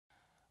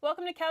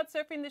Welcome to Couch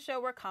Surfing, the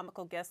show where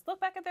comical guests look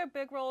back at their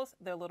big roles,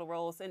 their little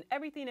roles, and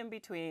everything in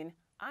between.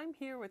 I'm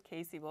here with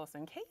Casey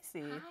Wilson.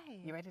 Casey, hi.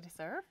 You ready to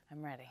serve?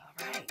 I'm ready.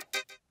 All right.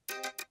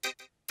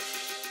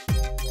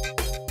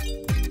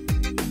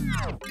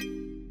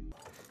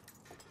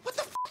 What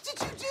the f did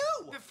you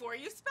do? Before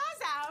you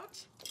spaz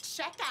out,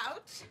 check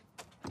out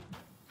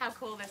how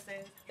cool this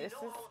is. This is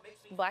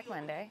Black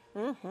Monday.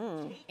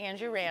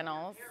 Andrew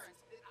Rannells.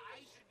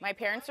 My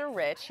parents are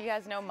rich. He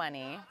has no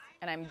money.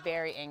 And I'm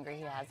very angry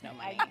he has no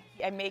money.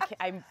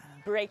 I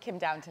break him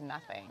down to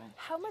nothing.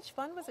 How much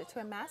fun was it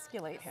to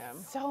emasculate him?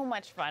 So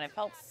much fun. It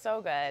felt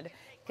so good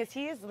because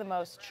he is the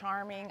most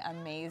charming,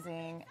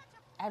 amazing.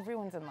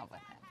 Everyone's in love with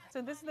him.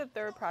 So this is the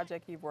third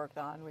project you've worked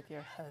on with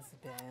your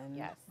husband.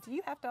 Yes. Do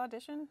you have to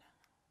audition?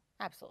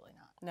 Absolutely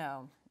not.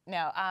 No.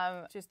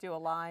 No. Just do a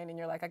line and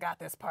you're like, I got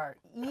this part.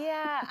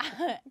 Yeah.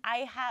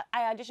 I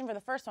auditioned for the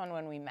first one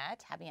when we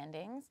met, Happy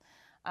Endings.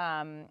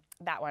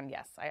 That one,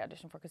 yes, I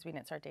auditioned for because we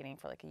didn't start dating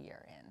for like a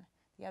year in.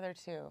 The other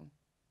two,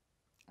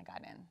 I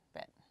got in,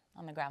 but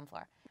on the ground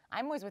floor.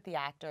 I'm always with the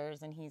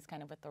actors and he's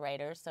kind of with the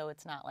writers, so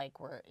it's not like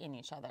we're in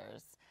each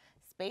other's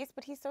space,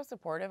 but he's so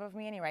supportive of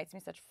me and he writes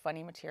me such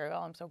funny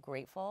material. I'm so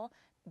grateful.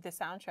 The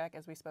soundtrack,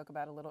 as we spoke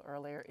about a little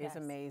earlier, is Yes.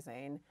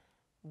 amazing.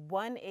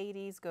 One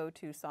 80s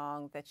go-to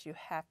song that you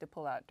have to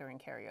pull out during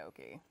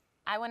karaoke.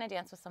 I Want to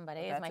Dance with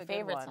Somebody is my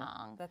favorite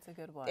song. That's a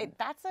good one.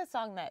 That's a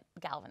song that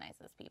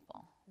galvanizes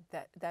people.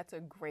 That's a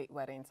great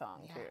wedding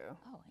song, Yeah. too.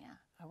 Oh, yeah.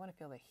 I want to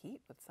feel the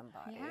heat with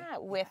somebody. Yeah,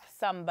 with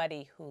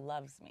somebody who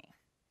loves me.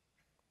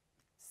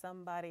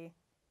 Somebody.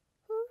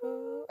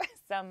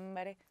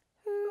 Somebody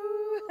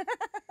who.